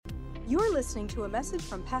You're listening to a message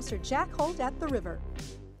from Pastor Jack Holt at The River.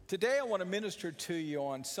 Today I want to minister to you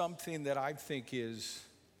on something that I think is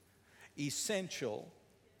essential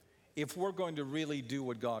if we're going to really do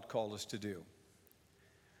what God called us to do.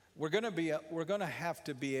 We're going to have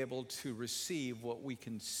to be able to receive what we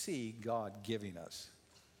can see God giving us.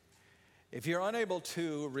 If you're unable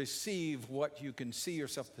to receive what you can see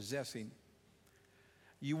yourself possessing,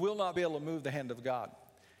 you will not be able to move the hand of God.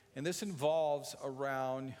 And this involves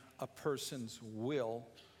around a person's will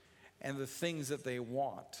and the things that they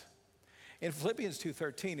want. In Philippians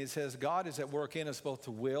 2:13, it says, God is at work in us both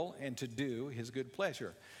to will and to do his good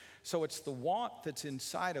pleasure. So it's the want that's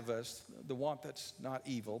inside of us, the want that's not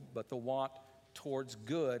evil, but the want towards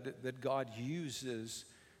good that God uses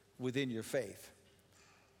within your faith.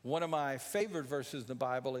 One of my favorite verses in the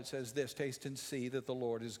Bible, it says this, taste and see that the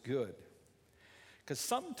Lord is good. Because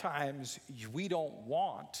sometimes we don't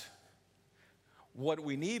want what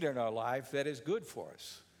we need in our life that is good for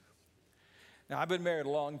us. Now, I've been married a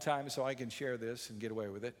long time, so I can share this and get away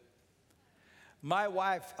with it. My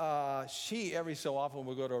wife, she every so often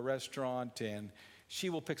will go to a restaurant and she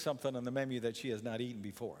will pick something on the menu that she has not eaten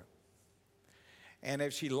before. And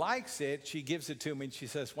if she likes it, she gives it to me and she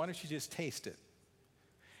says, why don't you just taste it?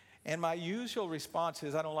 And my usual response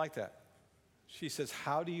is, I don't like that. She says,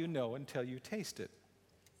 how do you know until you taste it?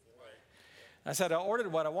 I said, I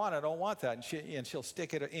ordered what I want. I don't want that. And she'll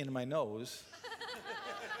stick it in my nose.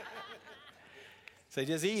 Say,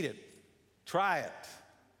 just eat it. Try it.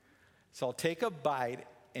 So I'll take a bite,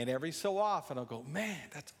 and every so often I'll go, man,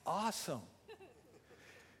 that's awesome.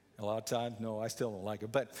 A lot of times, no, I still don't like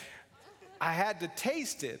it. But I had to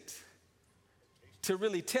taste it to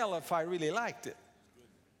really tell if I really liked it.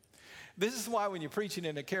 This is why when you're preaching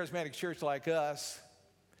in a charismatic church like us,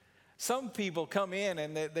 some people come in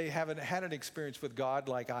and they haven't had an experience with God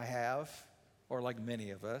like I have, or like many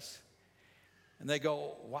of us. And they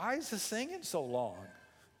go, why is the singing so long?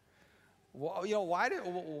 Well,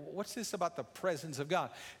 what's this about the presence of God?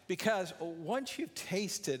 Because once you've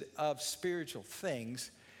tasted of spiritual things,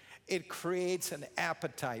 it creates an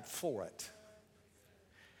appetite for it.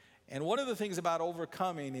 And one of the things about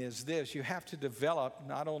overcoming is this, you have to develop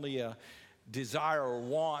not only a desire or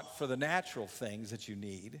want for the natural things that you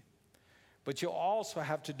need, but you also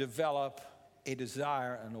have to develop a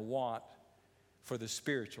desire and a want for the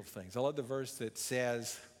spiritual things. I love the verse that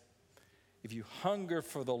says, if you hunger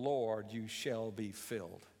for the Lord, you shall be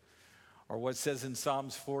filled. Or what it says in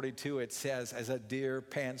Psalms 42, it says, as a deer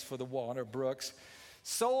pants for the water brooks,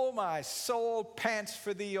 so my soul pants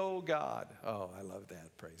for thee, O God. Oh, I love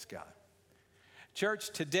that. Praise God. Church,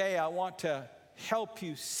 today I want to help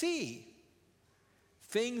you see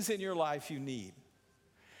things in your life you need.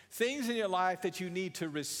 Things in your life that you need to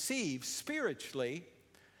receive spiritually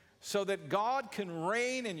so that God can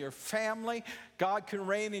reign in your family, God can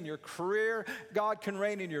reign in your career, God can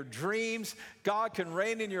reign in your dreams, God can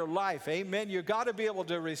reign in your life. Amen. You've got to be able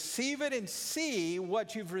to receive it and see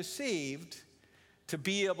what you've received to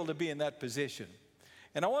be able to be in that position.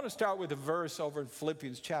 And I want to start with a verse over in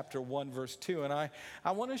Philippians chapter 1, verse 2. And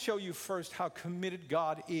I want to show you first how committed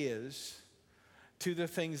God is to the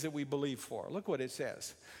things that we believe for. Look what it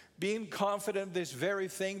says. Being confident of this very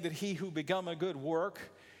thing, that he who begun a good work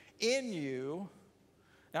in you.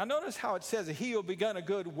 Now notice how it says that he who begun a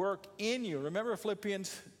good work in you. Remember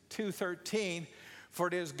Philippians 2:13. For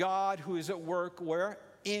it is God who is at work where?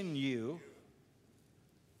 In you.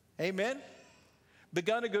 Amen.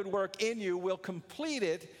 Begun a good work in you, will complete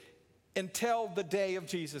it until the day of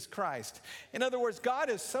Jesus Christ. In other words,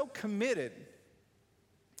 God is so committed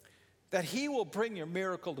that he will bring your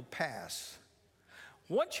miracle to pass.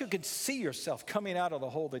 Once you can see yourself coming out of the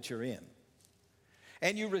hole that you're in,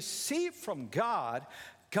 and you receive from God,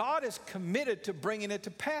 God is committed to bringing it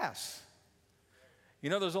to pass. You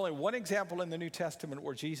know, there's only one example in the New Testament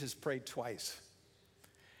where Jesus prayed twice.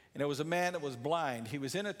 And it was a man that was blind. He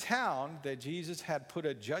was in a town that Jesus had put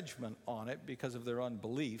a judgment on it because of their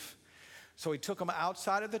unbelief. So he took him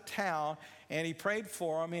outside of the town and he prayed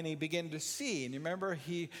for him and he began to see. And you remember,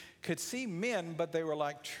 he could see men, but they were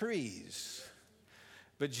like trees.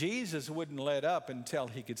 But Jesus wouldn't let up until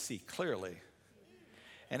he could see clearly.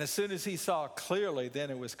 And as soon as he saw clearly,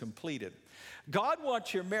 then it was completed. God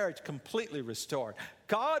wants your marriage completely restored.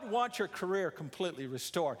 God wants your career completely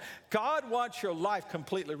restored. God wants your life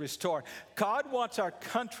completely restored. God wants our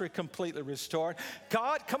country completely restored.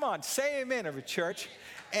 God, come on, say amen, every church.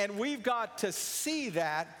 And we've got to see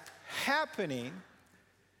that happening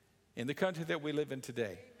in the country that we live in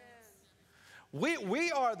today.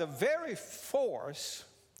 We are the very force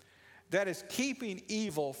that is keeping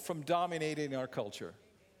evil from dominating our culture.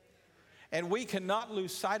 And we cannot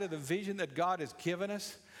lose sight of the vision that God has given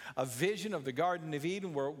us, a vision of the Garden of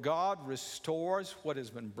Eden where God restores what has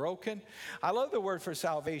been broken. I love the word for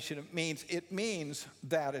salvation. It means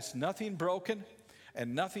that it's nothing broken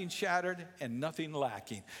and nothing shattered and nothing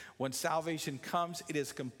lacking. When salvation comes, it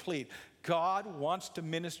is complete. God wants to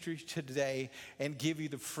minister today and give you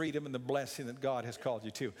the freedom and the blessing that God has called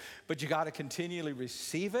you to. But you got to continually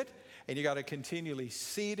receive it, and you got to continually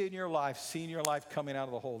see it in your life, seeing your life coming out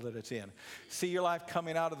of the hole that it's in. See your life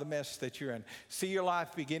coming out of the mess that you're in. See your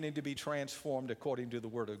life beginning to be transformed according to the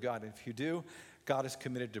Word of God. And if you do, God is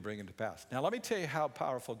committed to bring it to pass. Now, let me tell you how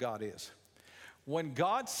powerful God is. When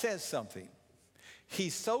God says something,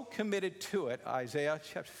 He's so committed to it. Isaiah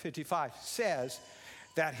chapter 55 says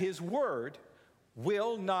that His word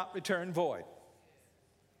will not return void.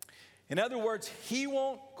 In other words, He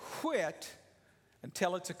won't quit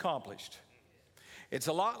until it's accomplished. It's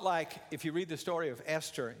a lot like if you read the story of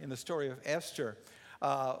Esther. In the story of Esther,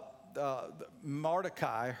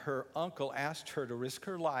 Mordecai, her uncle, asked her to risk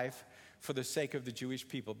her life for the sake of the Jewish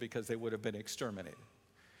people because they would have been exterminated.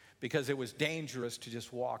 Because it was dangerous to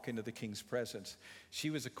just walk into the king's presence.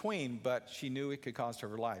 She was a queen, but she knew it could cost her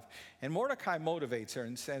her life. And Mordecai motivates her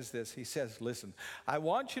and says this. He says, listen, I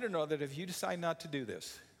want you to know that if you decide not to do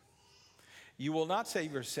this, you will not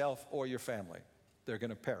save yourself or your family. They're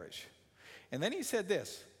going to perish. And then he said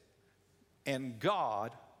this, and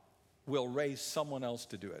God will raise someone else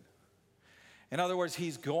to do it. In other words,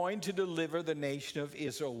 He's going to deliver the nation of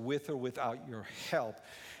Israel with or without your help.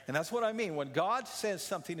 And that's what I mean. When God says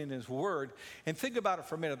something in His word, and think about it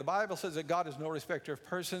for a minute. The Bible says that God is no respecter of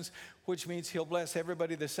persons, which means He'll bless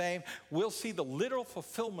everybody the same. We'll see the literal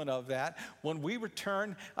fulfillment of that when we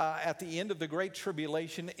return at the end of the Great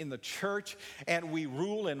Tribulation in the church and we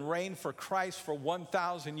rule and reign for Christ for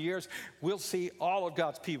 1,000 years. We'll see all of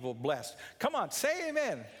God's people blessed. Come on, say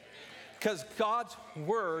amen. Because God's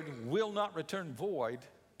word will not return void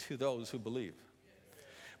to those who believe.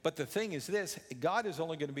 But the thing is this, God is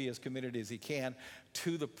only going to be as committed as He can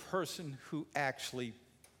to the person who actually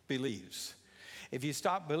believes. If you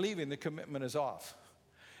stop believing, the commitment is off.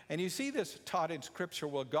 And you see this taught in Scripture,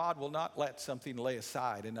 well, God will not let something lay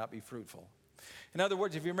aside and not be fruitful. In other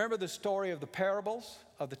words, if you remember the story of the parables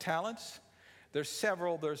of the talents, there's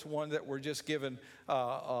several. There's one that we're just given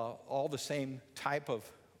all the same type of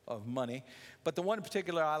money. But the one in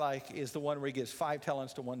particular I like is the one where He gives 5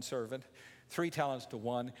 talents to one servant, 3 talents to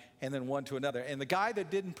one, and then 1 to another. And the guy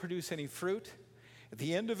that didn't produce any fruit, at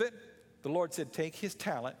the end of it, the Lord said, take his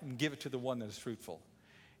talent and give it to the one that is fruitful.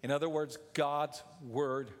 In other words, God's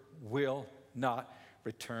word will not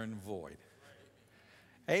return void.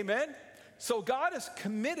 Amen? So God is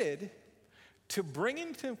committed to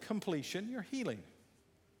bringing to completion your healing.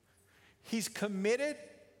 He's committed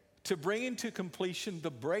to bringing to completion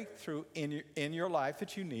the breakthrough in your life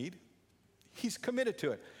that you need. He's committed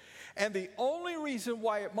to it. And the only reason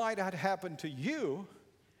why it might not happen to you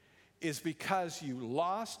is because you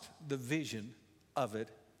lost the vision of it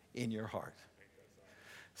in your heart.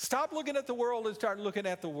 Stop looking at the world and start looking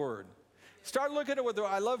at the Word. Start looking at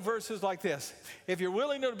I love verses like this. If you're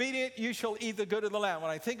willing and obedient, you shall eat the good of the land. When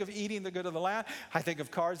I think of eating the good of the land, I think of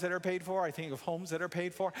cars that are paid for. I think of homes that are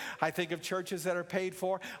paid for. I think of churches that are paid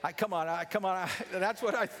for. Come on. That's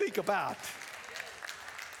what I think about.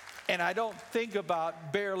 And I don't think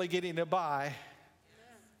about barely getting to by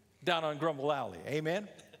down on Grumble Alley. Amen?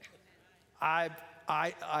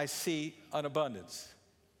 I see an abundance,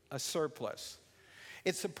 a surplus.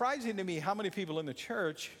 It's surprising to me how many people in the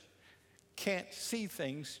church can't see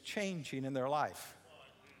things changing in their life.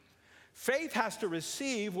 Faith has to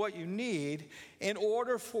receive what you need in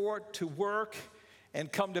order for it to work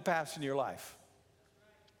and come to pass in your life.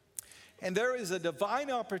 And there is a divine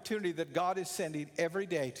opportunity that God is sending every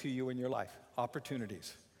day to you in your life.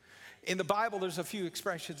 Opportunities. In the Bible, there's a few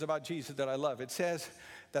expressions about Jesus that I love. It says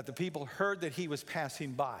that the people heard that He was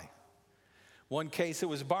passing by. One case, it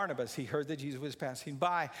was Barnabas. He heard that Jesus was passing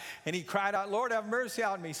by, and he cried out, Lord, have mercy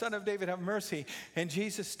on me. Son of David, have mercy. And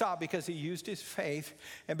Jesus stopped because he used his faith,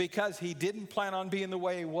 and because he didn't plan on being the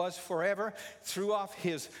way he was forever, threw off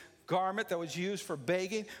his garment that was used for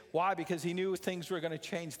begging. Why? Because he knew things were going to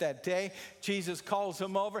change that day. Jesus calls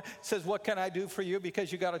him over, says, what can I do for you? Because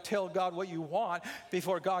you got to tell God what you want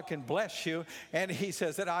before God can bless you. And he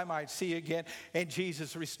says that I might see again. And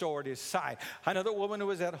Jesus restored his sight. Another woman who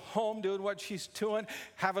was at home doing what she's doing,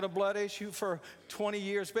 having a blood issue for 20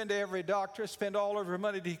 years, been to every doctor, spent all of her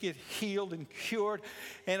money to get healed and cured,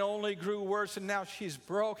 and only grew worse. And now she's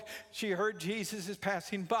broke. She heard Jesus is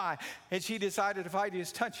passing by, and she decided, if I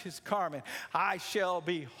just touch his Carmen, I shall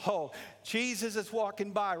be whole. Jesus is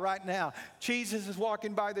walking by right now. Jesus is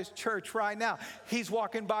walking by this church right now. He's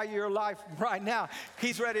walking by your life right now.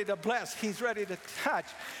 He's ready to bless. He's ready to touch.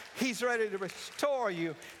 He's ready to restore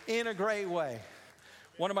you in a great way.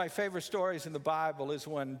 One of my favorite stories in the Bible is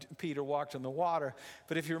when Peter walked on the water.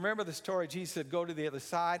 But if you remember the story, Jesus said, go to the other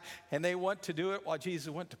side. And they went to do it while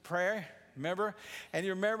Jesus went to prayer. Remember? And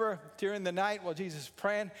you remember during the night while Jesus is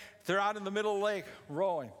praying, they're out in the middle of the lake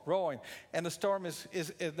rowing. And the storm is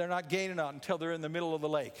they're not gaining out until they're in the middle of the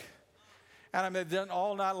lake. And I mean, they've done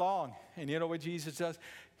all night long. And you know what Jesus does?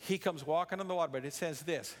 He comes walking on the water. But it says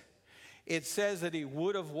this. It says that he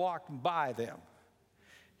would have walked by them.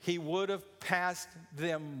 He would have passed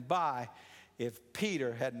them by if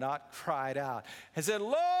Peter had not cried out and said,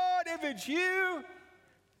 Lord, if it's you,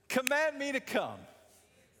 command me to come.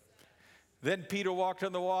 Then Peter walked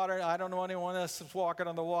on the water. I don't know anyone else was walking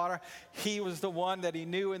on the water. He was the one that he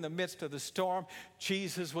knew in the midst of the storm.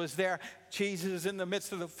 Jesus was there. Jesus is in the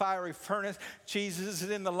midst of the fiery furnace. Jesus is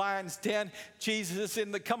in the lion's den. Jesus is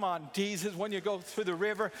in the, come on, Jesus, when you go through the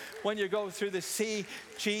river, when you go through the sea,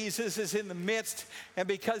 Jesus is in the midst. And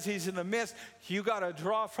because he's in the midst, you got to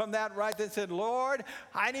draw from that right there and say, Lord,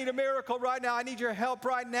 I need a miracle right now. I need your help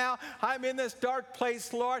right now. I'm in this dark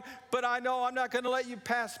place, Lord, but I know I'm not going to let you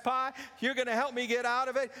pass by. You're going to help me get out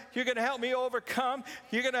of it. You're going to help me overcome.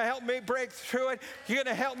 You're going to help me break through it. You're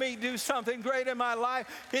going to help me do something great in my life.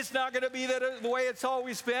 It's not going to be the way it's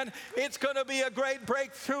always been. It's going to be a great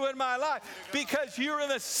breakthrough in my life because you're in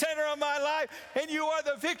the center of my life and you are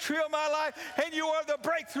the victory of my life and you are the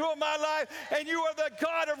breakthrough of my life and you are the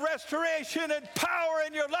God of restoration and power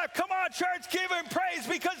in your life. Come on, church, give him praise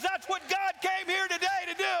because that's what God came here today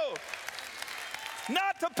to do.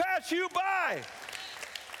 Not to pass you by,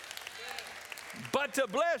 but to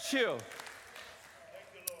bless you.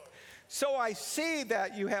 So I see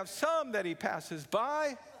that you have some that he passes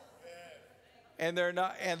by, and they're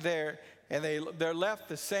not, and they're left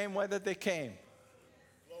the same way that they came.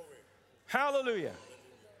 Hallelujah.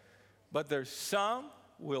 But there's some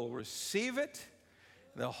will receive it,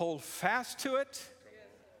 they'll hold fast to it,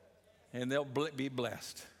 and they'll be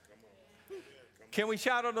blessed. Can we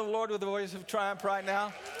shout unto the Lord with a voice of triumph right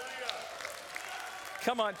now?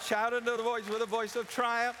 Come on, shout unto the voice with a voice of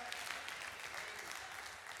triumph.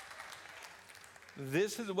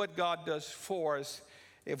 This is what God does for us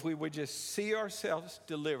if we would just see ourselves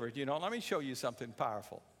delivered. You know, let me show you something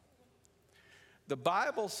powerful. The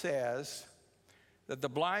Bible says that the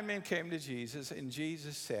blind man came to Jesus, and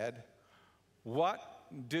Jesus said, what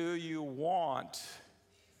do you want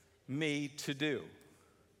me to do?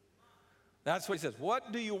 That's what he says.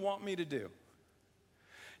 What do you want me to do?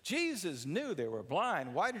 Jesus knew they were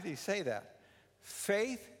blind. Why did he say that?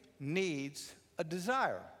 Faith needs a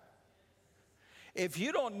desire. If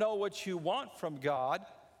you don't know what you want from God,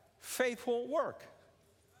 faith won't work.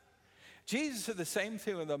 Jesus did the same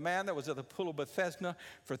thing with the man that was at the pool of Bethesda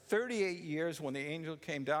for 38 years when the angel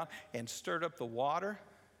came down and stirred up the water.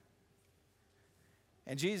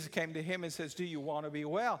 And Jesus came to him and says, do you want to be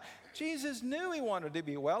well? Jesus knew he wanted to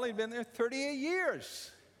be well. He'd been there 38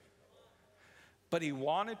 years. But he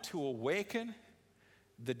wanted to awaken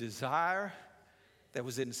the desire that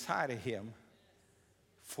was inside of him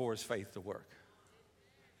for his faith to work.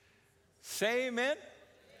 Say amen.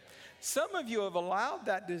 Some of you have allowed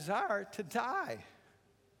that desire to die.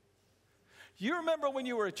 You remember when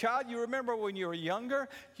you were a child. You remember when you were younger.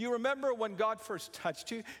 You remember when God first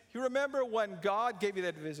touched you. You remember when God gave you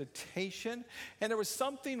that visitation and there was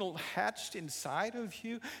something hatched inside of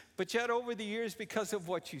you. But yet over the years, because of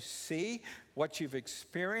what you see, what you've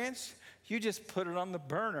experienced, you just put it on the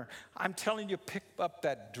burner. I'm telling you, pick up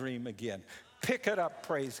that dream again. Pick it up,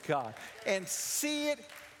 praise God, and see it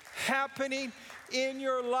happening in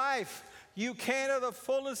your life. You can't have the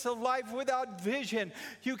fullness of life without vision.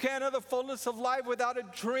 You can't have the fullness of life without a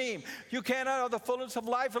dream. You can't have the fullness of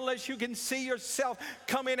life unless you can see yourself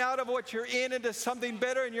coming out of what you're in into something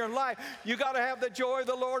better in your life. You got to have the joy of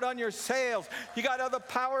the Lord on your sails. You got to have the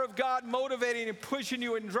power of God motivating and pushing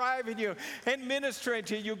you and driving you and ministering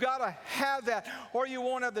to you. You got to have that, or you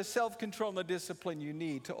won't have the self-control and the discipline you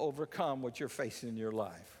need to overcome what you're facing in your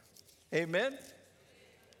life. Amen?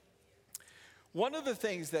 One of the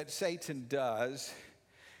things that Satan does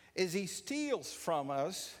is he steals from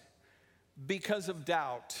us because of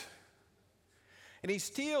doubt. And he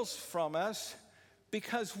steals from us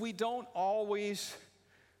because we don't always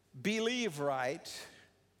believe right.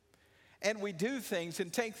 And we do things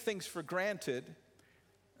and take things for granted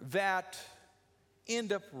that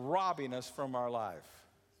end up robbing us from our life.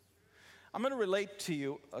 I'm going to relate to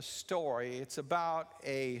you a story. It's about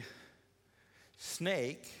a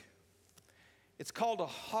snake It's called a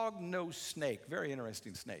hog-nosed snake, very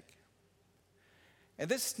interesting snake. And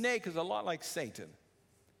this snake is a lot like Satan.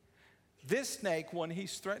 This snake, when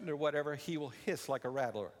he's threatened or whatever, he will hiss like a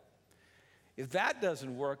rattler. If that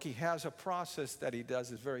doesn't work, he has a process that he does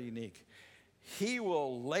that's very unique. He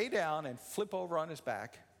will lay down and flip over on his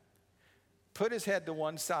back, put his head to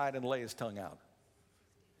one side and lay his tongue out,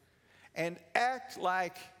 and act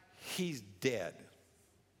like he's dead.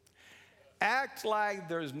 Act like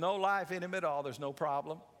there's no life in him at all, there's no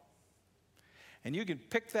problem. And you can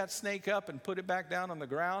pick that snake up and put it back down on the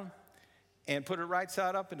ground and put it right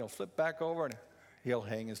side up, and he'll flip back over and he'll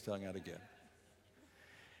hang his tongue out again.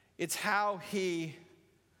 It's how he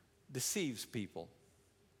deceives people.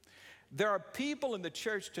 There are people in the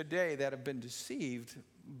church today that have been deceived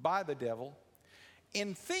by the devil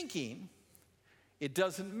in thinking it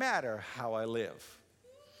doesn't matter how I live.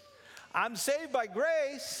 I'm saved by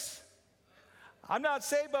grace. I'm not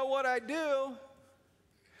saved by what I do.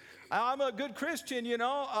 I'm a good Christian, you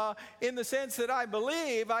know, in the sense that I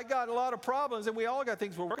believe. I got a lot of problems, and we all got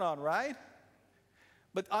things we're working on, right?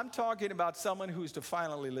 But I'm talking about someone who's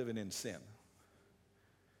defiantly living in sin.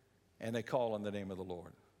 And they call on the name of the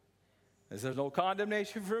Lord. There's no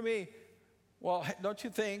condemnation for me. Well, don't you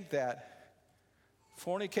think that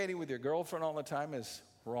fornicating with your girlfriend all the time is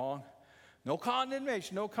wrong? No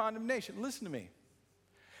condemnation, no condemnation. Listen to me.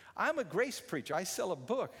 I'm a grace preacher. I sell a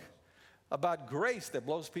book about grace that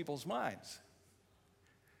blows people's minds.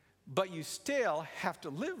 But you still have to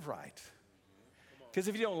live right. Because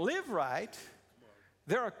if you don't live right,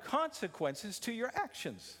 there are consequences to your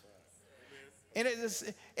actions. And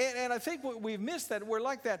I think we've missed that. We're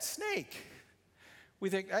like that snake. We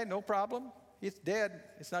think, hey, no problem. It's dead.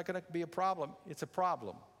 It's not going to be a problem. It's a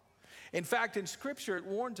problem. In fact, in Scripture, it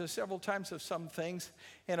warns us several times of some things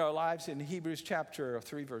in our lives. In Hebrews chapter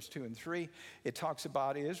 3, verse 2 and 3, it talks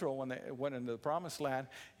about Israel when they went into the promised land.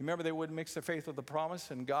 Remember, they wouldn't mix the faith with the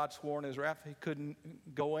promise, and God swore in his wrath he couldn't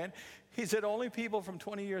go in. He said only people from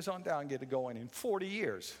 20 years on down get to go in 40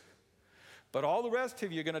 years. But all the rest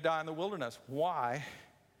of you are going to die in the wilderness. Why?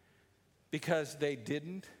 Because they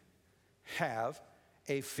didn't have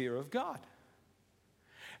a fear of God.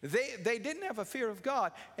 They didn't have a fear of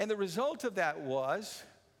God, and the result of that was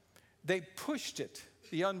they pushed it,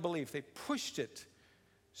 the unbelief. They pushed it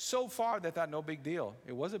so far that they thought, no big deal.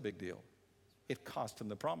 It was a big deal. It cost them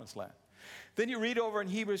the promised land. Then you read over in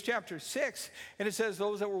Hebrews chapter 6, and it says,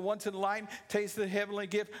 those that were once in light tasted the heavenly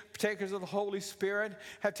gift, partakers of the Holy Spirit,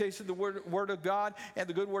 have tasted the word of God, and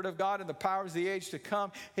the good word of God, and the powers of the age to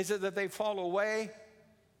come. It says that they fall away.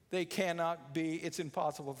 They cannot be, it's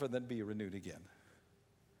impossible for them to be renewed again.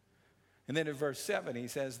 And then in verse 7, he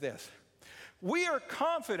says this, we are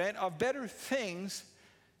confident of better things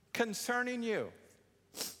concerning you.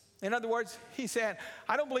 In other words, he said,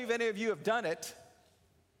 I don't believe any of you have done it,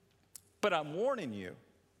 but I'm warning you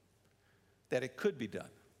that it could be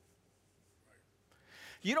done.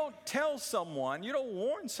 You don't tell someone, you don't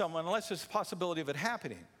warn someone unless there's a possibility of it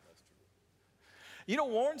happening. You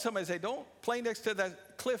don't warn somebody and say, don't play next to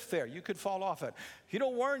that cliff there. You could fall off it. You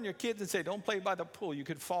don't warn your kids and say, don't play by the pool. You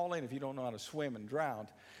could fall in if you don't know how to swim and drown,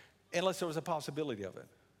 unless there was a possibility of it.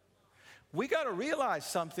 We got to realize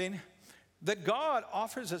something, that God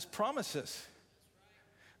offers us promises.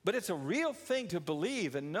 But it's a real thing to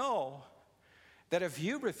believe and know that if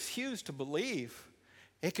you refuse to believe,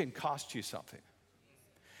 it can cost you something.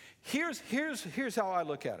 Here's how I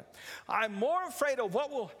look at it. I'm more afraid of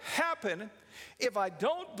what will happen if I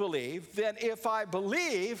don't believe than if I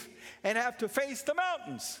believe and have to face the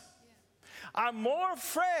mountains. I'm more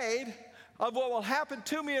afraid of what will happen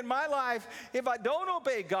to me in my life if I don't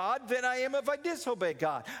obey God than I am if I disobey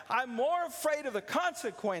God. I'm more afraid of the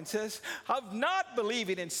consequences of not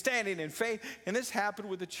believing and standing in faith. And this happened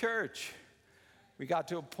with the church. We got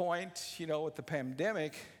to a point, with the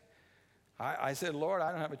pandemic, I said, Lord,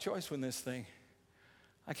 I don't have a choice with this thing.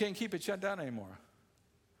 I can't keep it shut down anymore.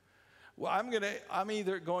 Well, I'm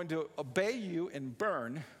either going to obey you and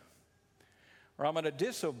burn, or I'm going to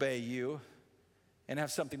disobey you and have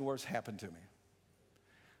something worse happen to me.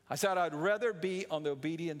 I said I'd rather be on the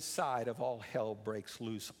obedient side of all hell breaks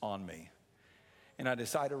loose on me. And I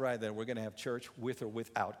decided right then we're going to have church with or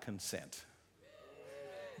without consent.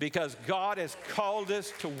 Because God has called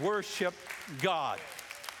us to worship God.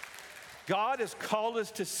 God has called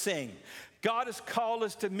us to sing. God has called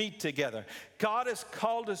us to meet together. God has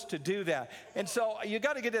called us to do that. And so you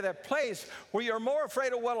got to get to that place where you're more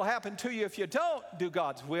afraid of what will happen to you if you don't do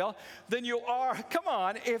God's will than you are,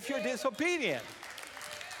 if you're disobedient.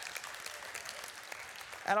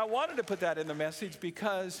 And I wanted to put that in the message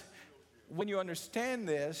because when you understand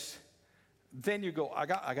this, then you go, I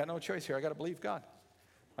got no choice here. I got to believe God.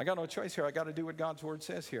 I got no choice here. I got to do what God's word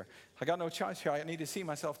says here. I got no choice here. I need to see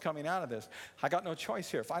myself coming out of this. I got no choice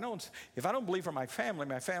here. If I don't believe for my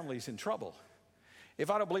family's in trouble. If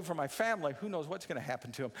I don't believe for my family, who knows what's going to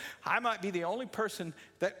happen to them? I might be the only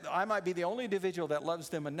individual that loves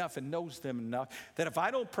them enough and knows them enough that if I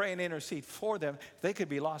don't pray and intercede for them, they could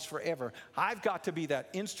be lost forever. I've got to be that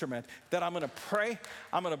instrument that I'm going to pray,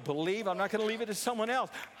 I'm going to believe, I'm not going to leave it to someone else.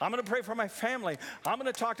 I'm going to pray for my family. I'm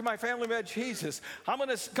going to talk to my family about Jesus. I'm going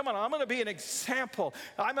to be an example.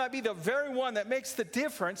 I might be the very one that makes the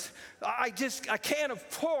difference. I can't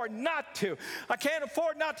afford not to. I can't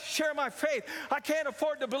afford not to share my faith. I can't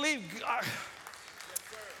afford to believe.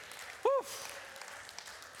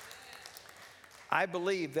 I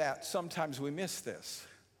believe that sometimes we miss this.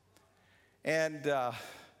 And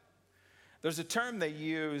there's a term they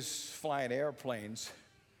use flying airplanes.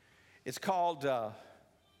 It's called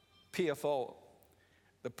PFO,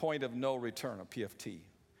 the point of no return, or PFT,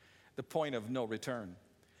 the point of no return.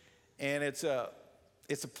 And it's a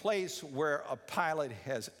place where a pilot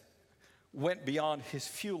went beyond his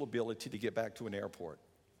fuel ability to get back to an airport.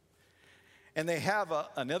 And they have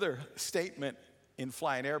another statement in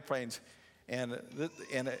flying airplanes, and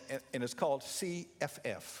it's called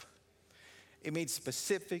CFF. It means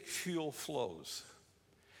specific fuel flows.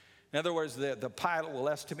 In other words, the pilot will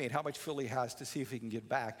estimate how much fuel he has to see if he can get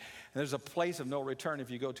back. And there's a place of no return. If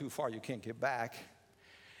you go too far, you can't get back.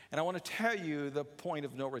 And I want to tell you the point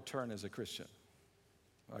of no return as a Christian.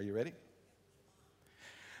 Are you ready?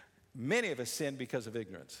 Many of us sin because of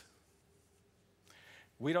ignorance.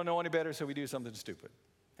 We don't know any better, so we do something stupid.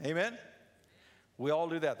 Amen? We all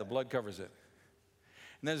do that. The blood covers it.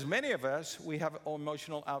 And there's many of us, we have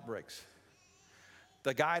emotional outbreaks.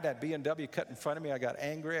 The guy, that BMW cut in front of me, I got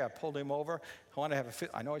angry. I pulled him over. I wanted to have a fit.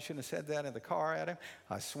 I know I shouldn't have said that in the car at him.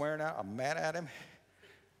 I swear now, I'm mad at him.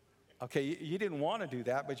 Okay, you didn't want to do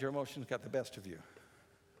that, but your emotions got the best of you.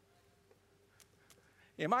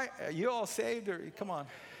 Are you all saved, or come on?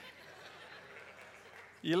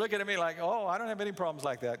 You're looking at me like, oh, I don't have any problems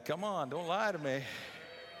like that. Come on, don't lie to me.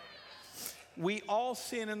 We all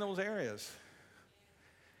sin in those areas.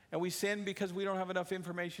 And we sin because we don't have enough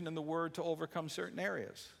information in the Word to overcome certain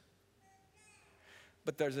areas.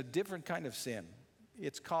 But there's a different kind of sin.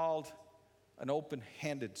 It's called an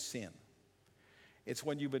open-handed sin. It's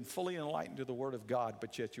when you've been fully enlightened to the Word of God,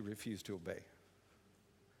 but yet you refuse to obey.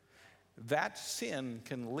 That sin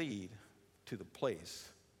can lead to the place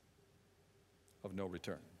of no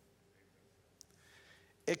return.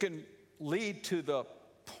 It can lead to the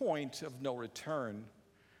point of no return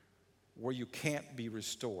where you can't be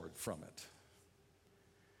restored from it.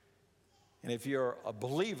 And if you're a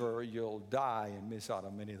believer, you'll die and miss out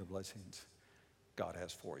on many of the blessings God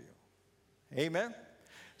has for you. Amen?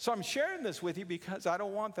 So I'm sharing this with you because I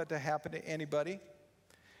don't want that to happen to anybody.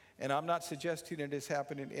 And I'm not suggesting it is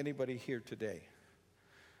happening to anybody here today.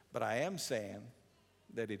 But I am saying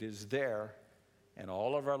that it is there. And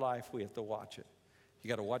all of our life, we have to watch it. You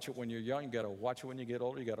got to watch it when you're young. You got to watch it when you get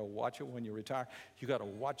older. You got to watch it when you retire. You got to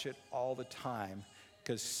watch it all the time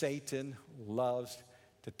because Satan loves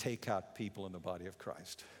to take out people in the body of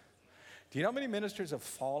Christ. Do you know how many ministers have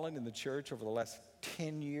fallen in the church over the last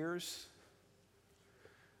 10 years?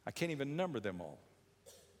 I can't even number them all.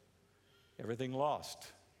 Everything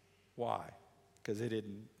lost. Why? Because they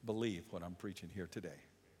didn't believe what I'm preaching here today.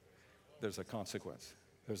 There's a consequence.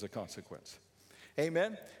 There's a consequence.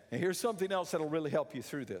 Amen? And here's something else that'll really help you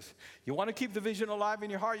through this. You want to keep the vision alive in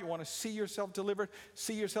your heart? You want to see yourself delivered?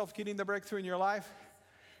 See yourself getting the breakthrough in your life?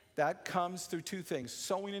 That comes through two things,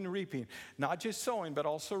 sowing and reaping. Not just sowing, but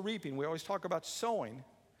also reaping. We always talk about sowing,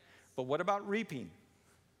 but what about reaping?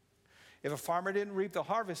 If a farmer didn't reap the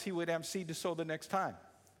harvest, he would have seed to sow the next time.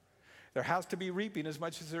 There has to be reaping as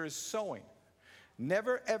much as there is sowing.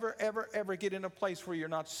 Never, ever, ever, ever get in a place where you're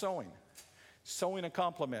not sowing. Sowing a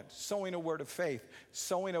compliment, sowing a word of faith,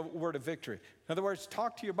 sowing a word of victory. In other words,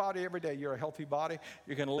 talk to your body every day. You're a healthy body.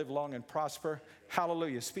 You're going to live long and prosper.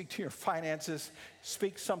 Hallelujah. Speak to your finances.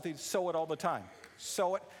 Speak something. Sow it all the time.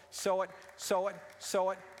 Sow it, sow it, sow it,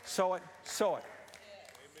 sow it, sow it, sow it.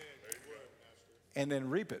 And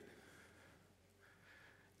then reap it.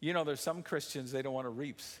 You know, there's some Christians, they don't want to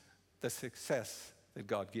reap the success that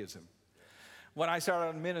God gives them. When I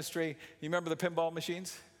started on ministry, you remember the pinball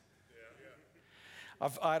machines?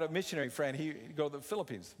 I had a missionary friend. He'd go to the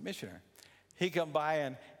Philippines, missionary. He'd come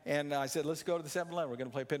by, and I said, let's go to the 7-Eleven. We're going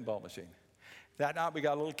to play a pinball machine. That night, we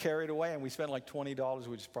got a little carried away, and we spent like $20,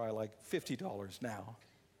 which is probably like $50 now.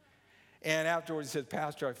 And afterwards, he said,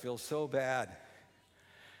 Pastor, I feel so bad.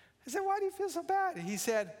 I said, why do you feel so bad? He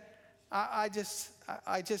said, I just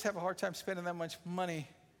have a hard time spending that much money.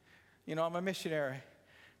 You know, I'm a missionary.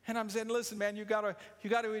 And I'm saying, listen, man, you gotta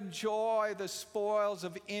enjoy the spoils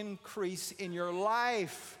of increase in your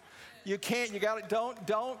life. You can't,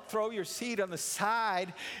 don't throw your seed on the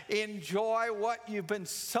side. Enjoy what you've been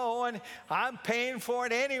sowing. I'm paying for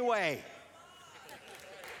it anyway.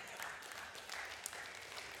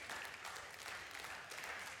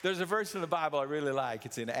 There's a verse in the Bible I really like.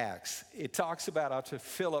 It's in Acts. It talks about after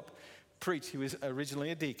Philip preached. He was originally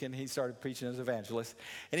a deacon. He started preaching as an evangelist.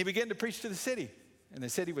 And he began to preach to the city. And the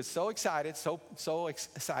city was so excited, so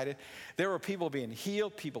excited. There were people being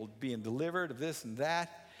healed, people being delivered of this and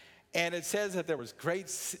that. And it says that there was great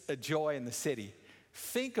joy in the city.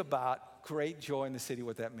 Think about great joy in the city,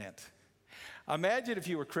 what that meant. Imagine if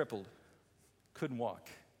you were crippled, couldn't walk.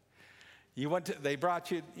 They brought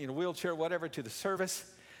you in a wheelchair, whatever, to the service.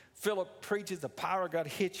 Philip preaches, the power of God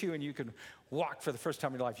hits you, and you can walk for the first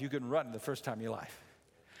time in your life. You can run the first time in your life.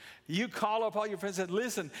 You call up all your friends and say,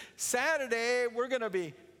 listen, Saturday we're going to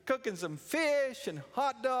be cooking some fish and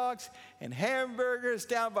hot dogs and hamburgers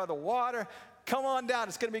down by the water. Come on down.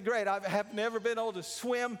 It's going to be great. I have never been able to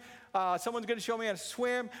swim. Someone's going to show me how to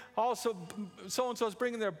swim. Also, so-and-so is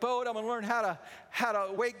bringing their boat. I'm going to learn how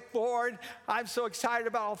to wakeboard. I'm so excited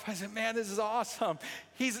about all. I said, man, this is awesome.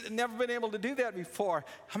 He's never been able to do that before.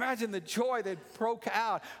 Imagine the joy that broke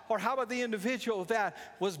out. Or how about the individual that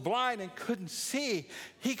was blind and couldn't see?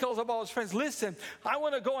 He calls up all his friends. Listen, I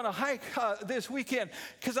want to go on a hike this weekend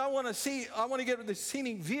because I want to get the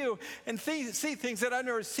scenic view and see things that I've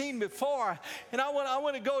never seen before. And I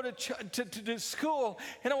want to go to school,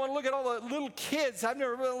 and I want to look at all the little kids. I've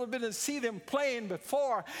never really been to see them playing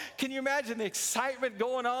before. Can you imagine the excitement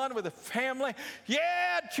going on with the family?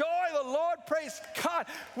 Yeah, joy of the Lord, praise God.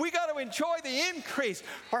 We got to enjoy the increase.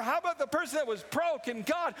 Or how about the person that was broke and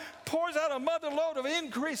God pours out a mother load of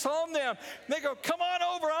increase on them? And they go, come on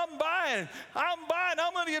over, I'm buying,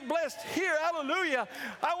 I'm going to get blessed here, hallelujah.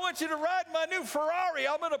 I want you to ride my new Ferrari.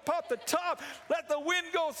 I'm going to pop the top, let the wind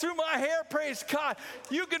go through my hair, praise God.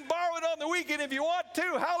 You can borrow it on the weekend if you want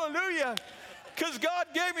to, hallelujah. Because God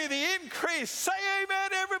gave me the increase. Say amen,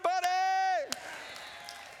 everybody.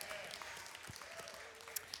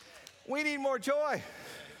 We need more joy.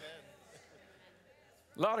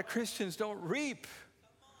 A lot of Christians don't reap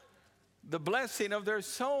the blessing of their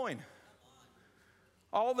sowing.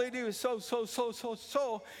 All they do is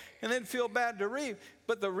sow, and then feel bad to reap.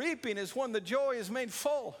 But the reaping is when the joy is made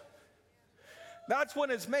full. That's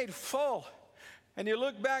when it's made full. And you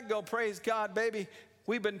look back and go, praise God, baby,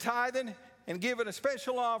 we've been tithing and giving a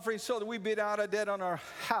special offering so that we've been out of debt on our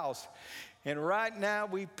house. And right now,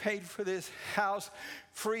 we paid for this house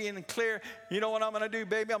free and clear. You know what I'm going to do,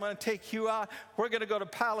 baby? I'm going to take you out. We're going to go to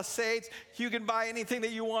Palisades. You can buy anything that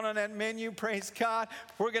you want on that menu. Praise God.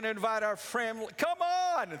 We're going to invite our family. Come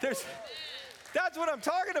on. That's what I'm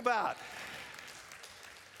talking about.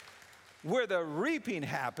 Where the reaping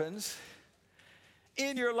happens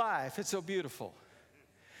in your life. It's so beautiful.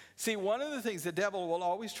 See, one of the things the devil will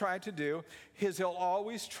always try to do is he'll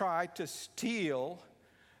always try to steal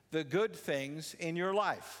the good things in your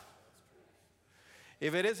life.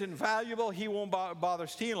 If it isn't valuable, he won't bother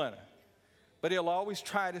stealing it. But he'll always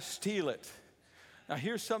try to steal it. Now,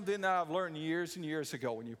 here's something that I've learned years and years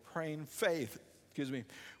ago. When you pray in faith,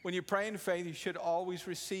 when you pray in faith, you should always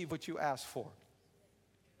receive what you ask for.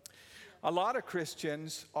 A lot of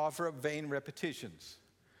Christians offer up vain repetitions,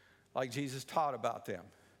 like Jesus taught about them.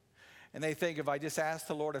 And they think if I just ask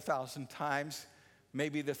the Lord 1,000 times,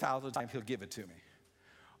 maybe the 1,000th time he'll give it to me.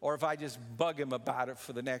 Or if I just bug him about it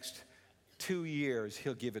for the next 2 years,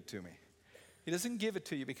 he'll give it to me. He doesn't give it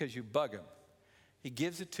to you because you bug him. He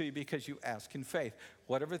gives it to you because you ask in faith.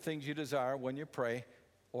 Whatever things you desire when you pray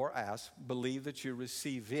or ask, believe that you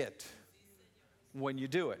receive it when you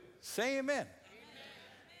do it. Say amen. Amen.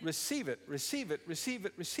 Receive it, receive it, receive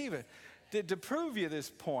it, receive it. To prove you this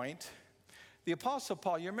point, the Apostle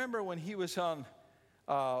Paul, you remember when he was had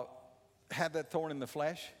that thorn in the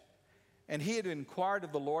flesh? And he had inquired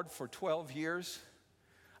of the Lord for 12 years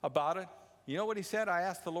about it. You know what he said? I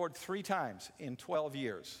asked the Lord 3 times in 12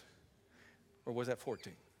 years. Or was that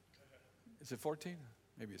 14? Is it 14?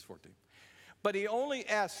 Maybe it's 14. But he only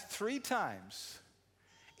asked 3 times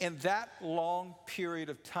in that long period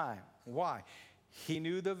of time. Why? He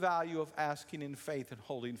knew the value of asking in faith and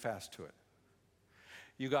holding fast to it.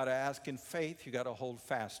 You got to ask in faith. You got to hold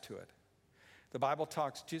fast to it. The Bible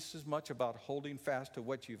talks just as much about holding fast to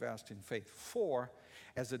what you've asked in faith for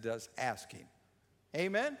as it does asking.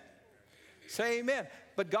 Amen? Say amen.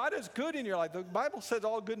 But God is good in your life. The Bible says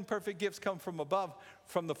all good and perfect gifts come from above,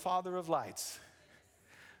 from the Father of lights.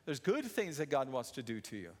 There's good things that God wants to do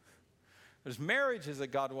to you. There's marriages that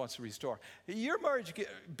God wants to restore. Your marriage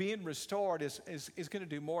being restored is going to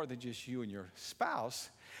do more than just you and your spouse.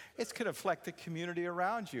 It's going to affect the community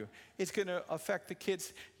around you. It's going to affect the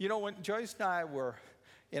kids. You know, when Joyce and I were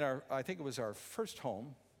in I think it was our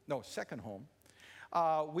second home,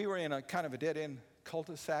 we were in a kind of a dead-end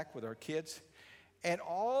cul-de-sac with our kids, and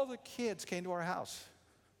all the kids came to our house.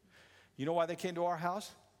 You know why they came to our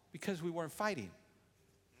house? Because we weren't fighting.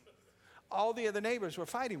 All the other neighbors were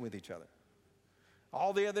fighting with each other.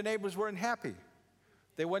 All the other neighbors weren't happy.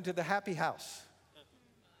 They went to the happy house.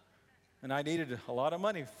 And I needed a lot of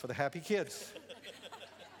money for the happy kids.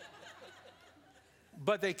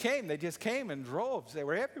 But they just came in droves. They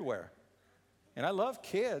were everywhere. And I love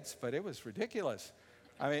kids, but it was ridiculous.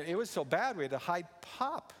 I mean, it was so bad we had to hide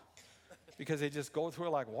pop because they just go through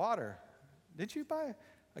it like water. Did you buy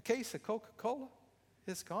a case of Coca-Cola?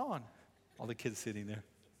 It's gone. All the kids sitting there.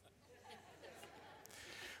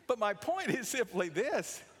 But my point is simply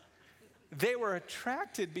this. They were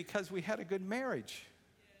attracted because we had a good marriage.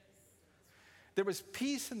 There was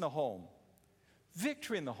peace in the home,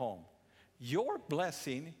 victory in the home. Your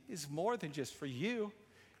blessing is more than just for you.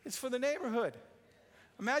 It's for the neighborhood.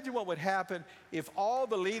 Imagine what would happen if all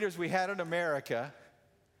the leaders we had in America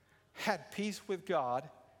had peace with God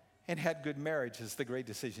and had good marriages, the great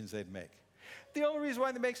decisions they'd make. The only reason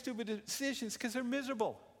why they make stupid decisions is because they're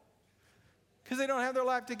miserable. Because they don't have their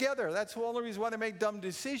life together. That's the only reason why they make dumb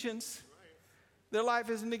decisions. Their life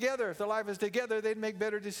isn't together. If their life is together, they'd make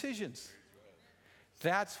better decisions.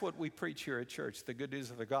 That's what we preach here at church. The good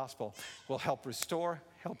news of the gospel will help restore,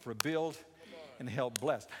 help rebuild, and help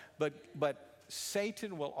bless. But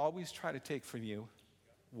Satan will always try to take from you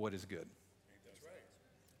what is good.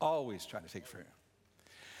 Always trying to take from you.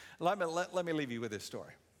 Let me leave you with this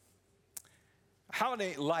story. How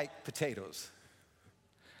many like potatoes?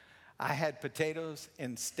 I had potatoes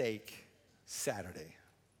and steak Saturday.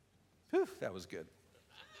 Whew, that was good.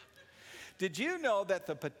 Did you know that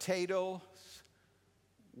the potatoes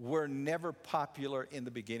were never popular in the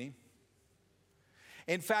beginning?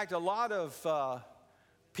 In fact, a lot of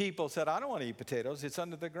people said, I don't want to eat potatoes. It's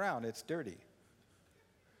under the ground. It's dirty.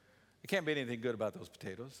 There can't be anything good about those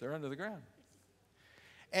potatoes. They're under the ground.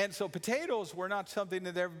 And so potatoes were not something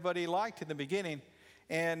that everybody liked in the beginning.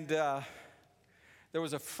 And there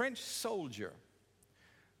was a French soldier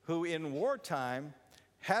who in wartime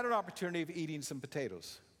had an opportunity of eating some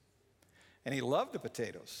potatoes. And he loved the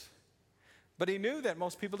potatoes. But he knew that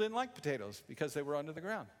most people didn't like potatoes because they were under the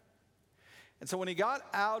ground. And so when he got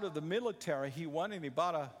out of the military, he went and he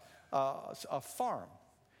bought a farm.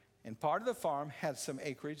 And part of the farm had some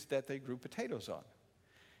acreage that they grew potatoes on.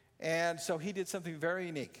 And so he did something very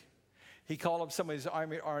unique. He called up some of his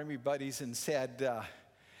army buddies and said,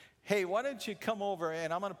 hey, why don't you come over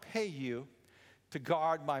and I'm going to pay you to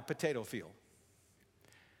guard my potato field.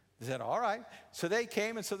 They said, all right. So they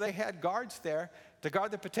came, and so they had guards there to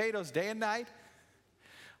guard the potatoes day and night.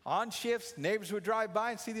 On shifts, neighbors would drive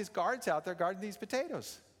by and see these guards out there guarding these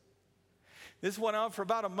potatoes. This went on for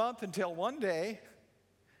about a month until one day,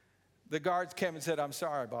 the guards came and said, I'm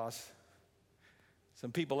sorry, boss.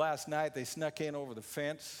 Some people last night, they snuck in over the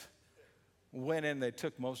fence, went in, they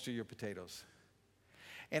took most of your potatoes.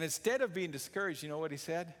 And instead of being discouraged, you know what he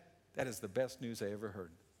said? That is the best news I ever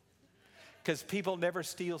heard. Because people never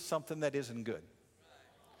steal something that isn't good.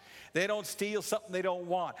 They don't steal something they don't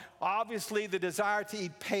want. Obviously, the desire to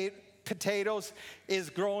eat potatoes is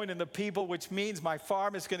growing in the people, which means my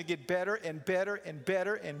farm is going to get better and better and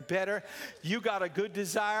better and better. You got a good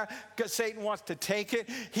desire because Satan wants to take it.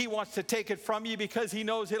 He wants to take it from you because he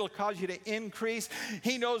knows it'll cause you to increase.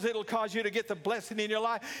 He knows it'll cause you to get the blessing in your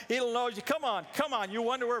life. It'll know you. Come on. You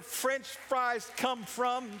wonder where French fries come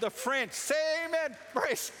from? The French. Say amen.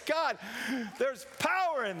 Praise God. There's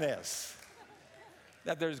power in this.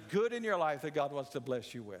 That there's good in your life that God wants to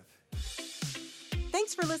bless you with.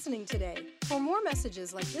 Thanks for listening today. For more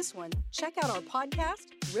messages like this one, check out our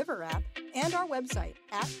podcast, River app, and our website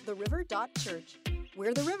at theriver.church.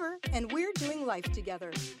 We're the River, and we're doing life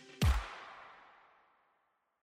together.